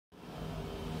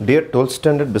Dear 12th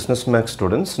standard business max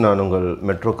students, நான் உங்கள்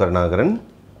metro Karunakaran.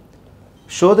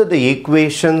 Show that the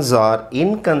equations are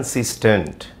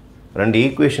inconsistent. ரெண்டு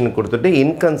equation கொடுத்துட்டு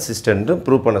inconsistent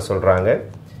prove பண்ண சொல்கிறாங்க.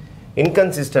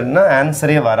 Inconsistentனா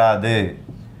ஆன்சரே வராது.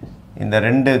 இந்த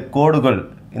ரெண்டு கோடுகள்,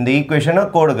 இந்த ஈக்குவேஷனா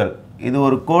கோடுகள், இது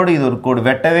ஒரு கோடு இது ஒரு கோடு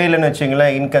வெட்டவே இல்லைன்னு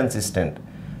வச்சிங்களேன், inconsistent.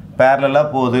 பேரலாக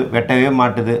போகுது வெட்டவே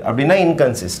மாட்டுது அப்படின்னா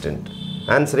inconsistent,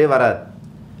 ஆன்சரே வராது.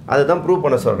 அதுதான் ப்ரூவ்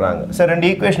பண்ண சொல்கிறாங்க. சார் ரெண்டு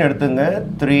ஈக்குவேஷன் எடுத்துங்க.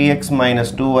 3x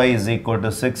 - 2y is equal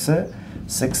to 6,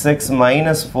 6x -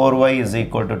 4y is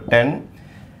equal to 10.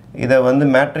 இதை வந்து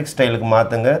மேட்ரிக்ஸ் ஸ்டைலுக்கு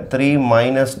மாற்றுங்க. 3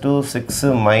 - 2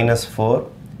 6 - 4.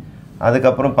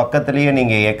 அதுக்கப்புறம் பக்கத்துலேயே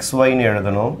நீங்கள் xyன்னு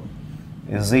எழுதணும்.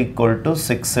 is equal to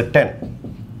 6 10.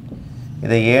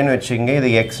 இதை ஏன்னு வச்சுங்க,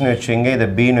 இதை எக்ஸ்னு வச்சுங்க, இதை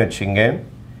பின்னு வச்சுங்க.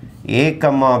 a,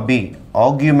 b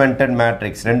ஆக்யூமெண்டட்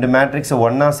மேட்ரிக்ஸ், ரெண்டு மேட்ரிக்ஸை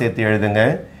ஒன்றா சேர்த்து எழுதுங்க.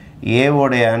 A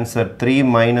ஓடைய ஆன்சர் 3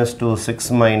 - 2 6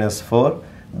 - 4,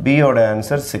 B ஓட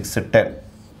ஆன்சர் 6 10.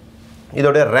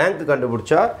 இதோட ரேங்க்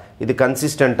கண்டுபிடிச்சா இது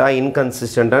கன்சிஸ்டண்டா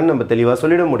இன்கன்சிஸ்டண்டான்னு நம்ம தெளிவாக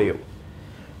சொல்லிட முடியும்.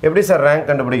 எப்படி சார் ரேங்க்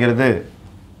கண்டுபிடிக்கிறது?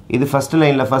 இது ஃபஸ்ட்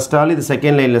லைனில் ஃபஸ்ட் ஆள், இது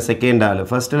செகண்ட் லைனில் செகண்ட் ஆள்.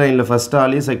 ஃபஸ்ட் லைனில் ஃபஸ்ட்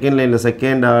ஆளையும் செகண்ட் லைனில்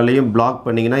செகண்ட் ஆளையும் பிளாக்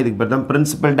பண்ணிங்கன்னா இதுக்கு பேர் தான்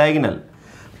பிரின்சிபல் டயகனல்.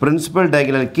 பிரின்சிபல்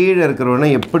டயகனல் கீழே இருக்கிறவனை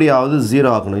எப்படியாவது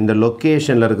 0 ஆக்கணும். இந்த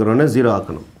லொக்கேஷனில் இருக்கிறவனை 0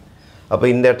 ஆக்கணும். அப்போ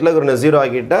இந்த இடத்துல இருக்கிற 0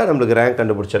 ஆக்கிட்டால் நம்மளுக்கு ரேங்க்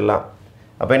கண்டுபிடிச்சிடலாம்.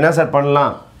 அப்போ என்ன சார்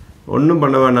பண்ணலாம்? ஒன்றும்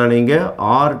பண்ண வேணாம். நீங்கள்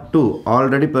R2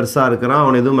 ஆல்ரெடி பெருசாக இருக்கிறான்,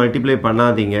 அவனை எதுவும் மல்டிப்ளை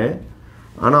பண்ணாதீங்க.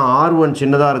 ஆனால் R1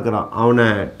 சின்னதாக இருக்கிறான், அவனை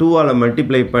 2ஆல்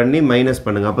மல்டிப்ளை பண்ணி மைனஸ்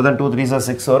பண்ணுங்கள். அப்போ தான் 2 3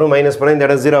 6 வரும். மைனஸ் பண்ணால் இந்த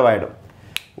இடம் 0 ஆகிடும்.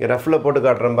 இங்கே ரஃபில் போட்டு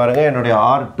காட்டுறேன் பாருங்கள். என்னுடைய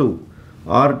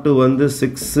R2 வந்து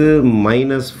 6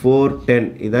 - 4 10.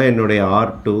 இதுதான் என்னுடைய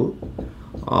R2.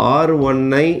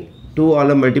 R1ஐ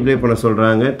 2ஆல் மல்டிப்ளை பண்ண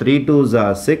சொல்கிறாங்க. 3 2s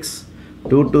are 6,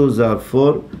 2 2s are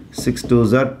 4, 6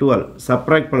 2s are 12.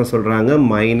 Subtract பண்ண சொல்கிறாங்க.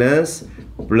 மைனஸ்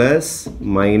ப்ளஸ்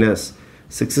மைனஸ்,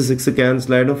 6 6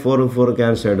 கேன்சல் ஆகிடும், 4 4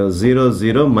 கேன்சல் ஆகிடும், 0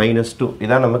 0 -2.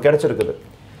 இதான் நம்ம கிடச்சிருக்குது.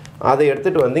 அதை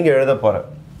எடுத்துகிட்டு வந்து இங்கே எழுத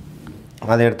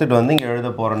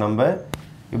போகிறோம். நம்ம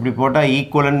இப்படி போட்டால்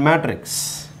ஈக்குவலன்ட் மேட்ரிக்ஸ்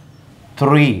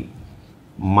 3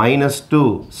 -2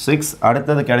 6,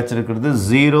 அடுத்தது கிடச்சிருக்கிறது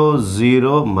 0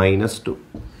 0 -2.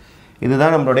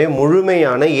 இதுதான் நம்மளுடைய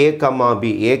முழுமையான a,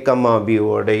 b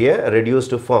உடைய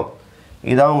ரெடியூஸ்டு ஃபார்ம்.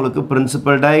 இதான் உங்களுக்கு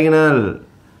பிரின்சிபல் டயகனல்.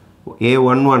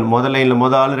 a11 முதல் லைனில்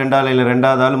முதல் ஆள், ரெண்டாவது லைனில்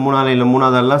ரெண்டாவது ஆள், மூணாவது லைனில்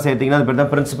மூணாவது ஆள்லாம் சேர்த்திங்கன்னா அது பேர்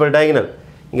தான் பிரின்சிபல் டயகனல்.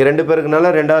 இங்கே ரெண்டு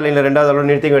பேருக்குனால ரெண்டாவது லைனில் ரெண்டாவது ஆளோட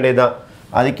நிறுத்திக்க வேண்டியது தான்.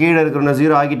 அது கீழே இருக்கிற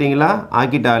 0 ஆக்கிட்டிங்களா?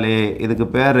 ஆக்கிட்டாலே இதுக்கு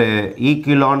பேர்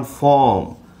ஈக்குலான் ஃபார்ம்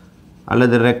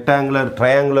அல்லது ரெக்டாங்குலர்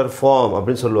ட்ரையாங்குலர் ஃபார்ம்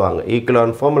அப்படின்னு சொல்லுவாங்க.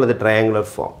 ஈக்குலான் ஃபார்ம் அல்லது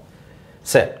ட்ரையாங்குலர் ஃபார்ம்.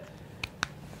 சரி,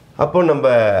 அப்போ நம்ம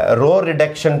ரோ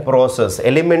ரிடக்ஷன் ப்ராசஸ்,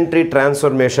 எலிமெண்ட்ரி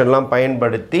டிரான்ஸ்ஃபர்மேஷன்லாம்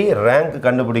பயன்படுத்தி ரேங்க்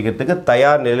கண்டுபிடிக்கிறதுக்கு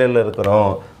தயார் நிலையில்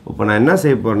இருக்கிறோம். இப்போ நான் என்ன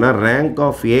செய்ய போகிறேன்னா ரேங்க்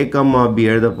ஆஃப் a, b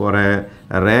எழுத போகிறேன்,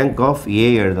 ரேங்க் ஆஃப் a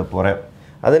எழுத போகிறேன்.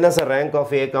 அது என்ன sir rank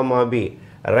of a, b?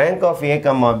 Rank of a,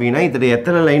 bனா இதில்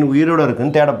எத்தனை லைன் உயிரோடு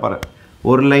இருக்குதுன்னு தேட போகிறேன்.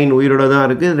 ஒரு லைன் உயிரோடு தான்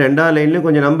இருக்குது, ரெண்டாவது லைன்லேயும்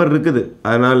கொஞ்சம் நம்பர் இருக்குது.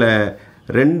 அதனால்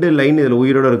 2 லைன் இதில்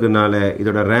உயிரோடு இருக்கிறதுனால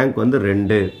இதோட ரேங்க் வந்து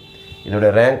 2.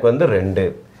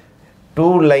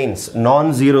 2 லைன்ஸ் நான்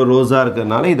ஜீரோ ரோஸாக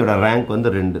இருக்கிறதுனால இதோட ரேங்க் வந்து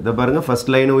 2. இதை பாருங்கள்,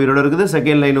 ஃபஸ்ட் லைன் உயிரோடு இருக்குது,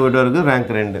 செகண்ட் லைன் உயிரோடு இருக்குது,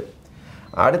 ரேங்க் 2.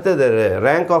 அடுத்தது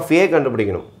ரேங்க் ஆஃப் a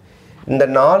கண்டுபிடிக்கணும். இந்த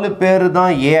 4 பேர்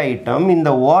தான் a ஐட்டம், இந்த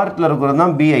ஓரத்தில் இருக்கிறது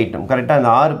தான் b ஐட்டம். கரெக்டாக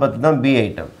இந்த 6 10 தான் b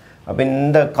ஐட்டம். அப்போ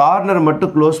இந்த கார்னர்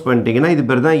மட்டும் க்ளோஸ் பண்ணிட்டீங்கன்னா இது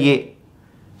பேர் தான் a,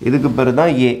 இதுக்கு பேர்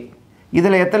தான் a.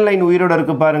 இதில் எத்தனை லைன் உயிரோடு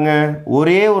இருக்குது பாருங்கள்,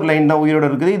 ஒரே ஒரு லைன் தான் உயிரோடு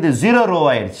இருக்குது. இது 0 ரோ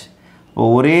ஆயிடுச்சு. இப்போ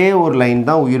ஒரே ஒரு லைன்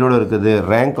தான் உயிரோடு இருக்குது.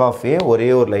 ரேங்க் ஆஃப் a ஒரே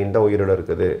ஒரு லைன் தான் உயிரோடு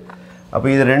இருக்குது. அப்போ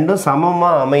இது ரெண்டும்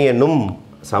சமமாக அமையணும்.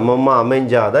 சமமாக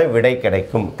அமைஞ்சாதான் விடை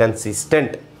கிடைக்கும்.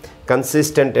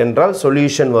 கன்சிஸ்டன்ட் என்றால்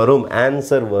சொல்யூஷன் வரும்,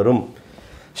 ஆன்சர் வரும்.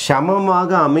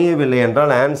 சமமாக அமையவில்லை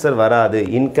என்றால் ஆன்சர் வராது,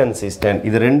 இன்கன்சிஸ்டன்ட்.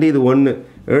 இது 2 இது 1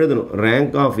 எழுதணும்.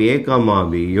 Rank of a,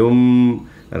 bயும்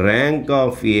rank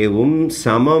of aவும்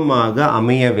சமமாக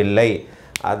அமையவில்லை,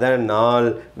 அதனால்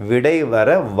விடை வர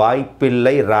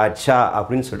வாய்ப்பில்லை ராஜா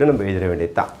அப்படின்னு சொல்லிட்டு நம்ம எழுத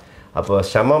வேண்டியது தான். அப்போ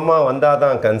சமமாக வந்தால்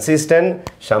தான் கன்சிஸ்டன்ட்,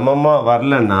 சமமாக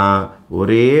வரலன்னா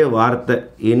ஒரே வார்த்தை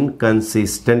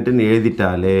இன்கன்சிஸ்டன்ட்னு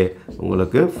எழுதிட்டாலே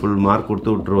உங்களுக்கு ஃபுல் மார்க்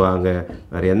கொடுத்து விட்ருவாங்க.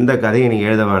 வேறு எந்த கதையும் நீங்கள்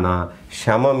எழுத வேணாம்.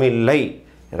 சமமில்லை,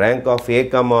 rank of a,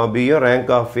 bயும்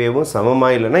rank of aவும்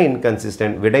சமமாக இல்லைன்னா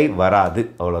இன்கன்சிஸ்டன்ட், விடை வராது.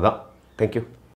 அவ்வளோதான். தேங்க்யூ.